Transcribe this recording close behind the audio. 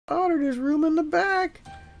Otter, there's room in the back.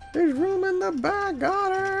 There's room in the back,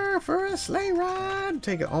 Otter, for a sleigh ride.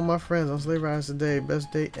 Taking all my friends on sleigh rides today.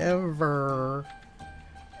 Best day ever.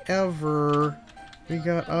 Ever. We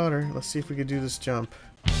got Otter. Let's see if we can do this jump.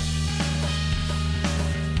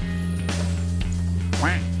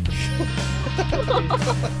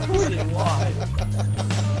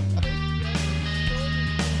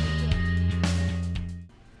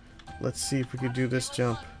 Let's see if we can do this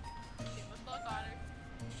jump.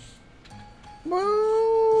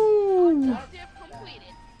 Woo!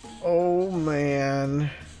 Oh man.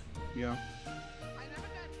 Yeah.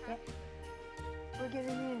 We're getting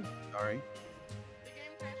in. Sorry.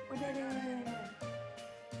 We're getting in.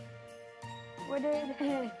 We're getting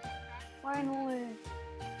in. Finally.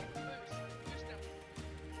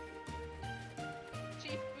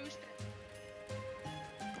 Chief, boost him.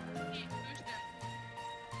 Chief, boost him.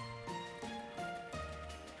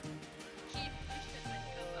 Chief, boost him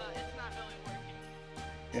because it's not really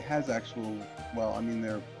working. It has actual, well, I mean,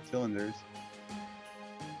 they're cylinders.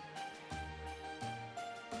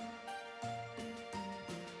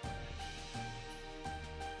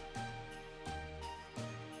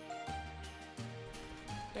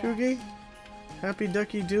 Cookie, happy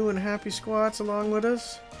Duckie doing happy squats along with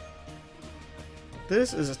us.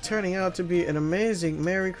 This is turning out to be an amazing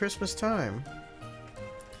Merry Christmas time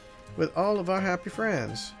with all of our happy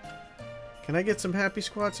friends. Can I get some happy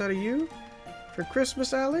squats out of you for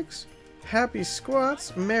Christmas, Alex? Happy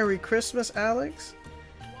squats, Merry Christmas, Alex.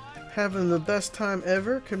 Having the best time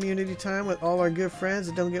ever, community time with all our good friends.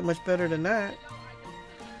 It don't get much better than that.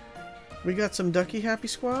 We got some Duckie happy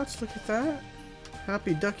squats. Look at that.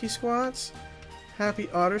 Happy Duckie squats. Happy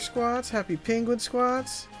Otter squats. Happy Penguin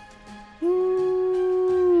squats.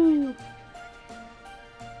 Woo!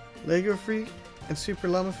 LegoFreak and Super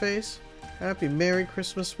Llama Face. Happy Merry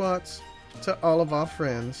Christmas squats to all of our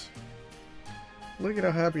friends. Look at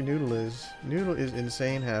how happy Noodle is. Noodle is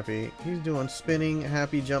insane happy. He's doing spinning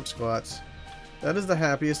happy jump squats. That is the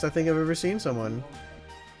happiest I think I've ever seen someone.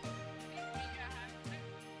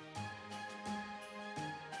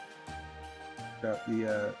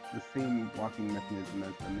 The same walking mechanism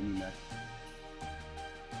as the mini mech.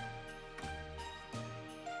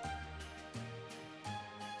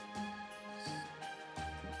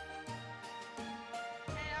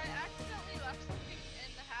 Hey, I accidentally left something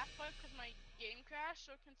in the half pipe because my game crashed,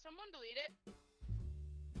 so can someone delete it?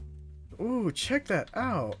 Ooh, check that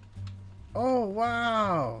out. Oh,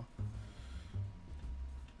 wow.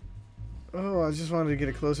 Oh, I just wanted to get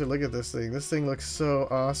a closer look at this thing. This thing looks so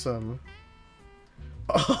awesome.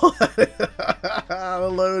 Oh, the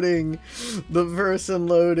loading. The person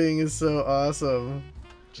loading is so awesome.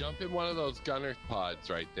 Jump in one of those gunner pods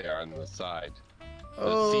right there on the side.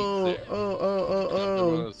 Oh, The seats there. oh, oh, oh, Jump in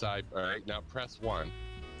one oh. of the side. All right, now press 1.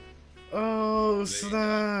 Oh, There you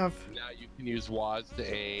snap. Now you can use WASD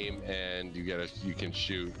to aim, and you can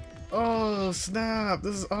shoot. Oh, snap.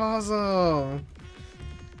 This is awesome.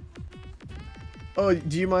 Oh,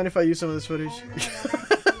 do you mind if I use some of this footage?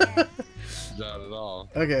 Not at all.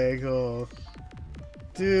 Okay, cool.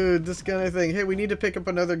 Dude, this gunner thing. Hey, we need to pick up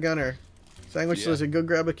another gunner. Sanwichlizerd, go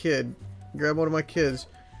grab a kid. Grab one of my kids.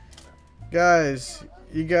 Guys,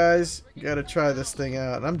 you guys gotta try this thing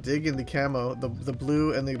out. I'm digging the camo, the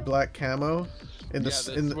blue and the black camo. This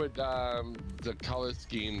would the color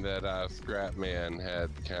scheme that Scrapman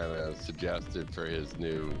had kind of suggested for his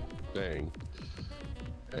new thing.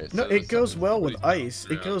 Okay, No, so it goes well somebody's with ice.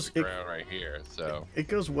 down It goes on the ground right here. So it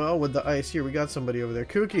goes well with the ice. Here, we got somebody over there.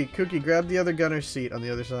 Cookie, grab the other gunner seat on the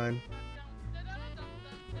other side.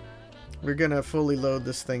 We're gonna fully load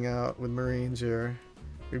this thing out with Marines here.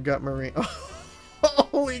 We've got Marine. Oh,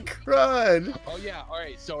 holy crud! Oh yeah, all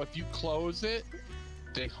right. So if you close it,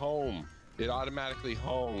 they home. It automatically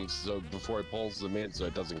homes so before it pulls them in, so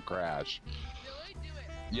it doesn't crash. Really? Do it.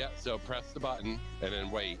 Yeah. So press the button and then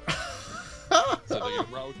wait. So they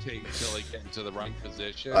rotate until they get into the right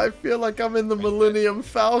position. I feel like I'm in the Millennium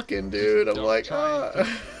Falcon, dude. I'm Don't like, try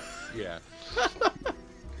ah. Yeah.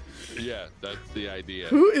 Yeah, that's the idea.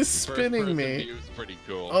 Who is First spinning person me? view is pretty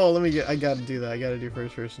cool. Oh, I gotta do that. I gotta do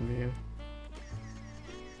first person view.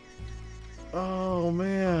 Oh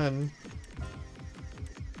man.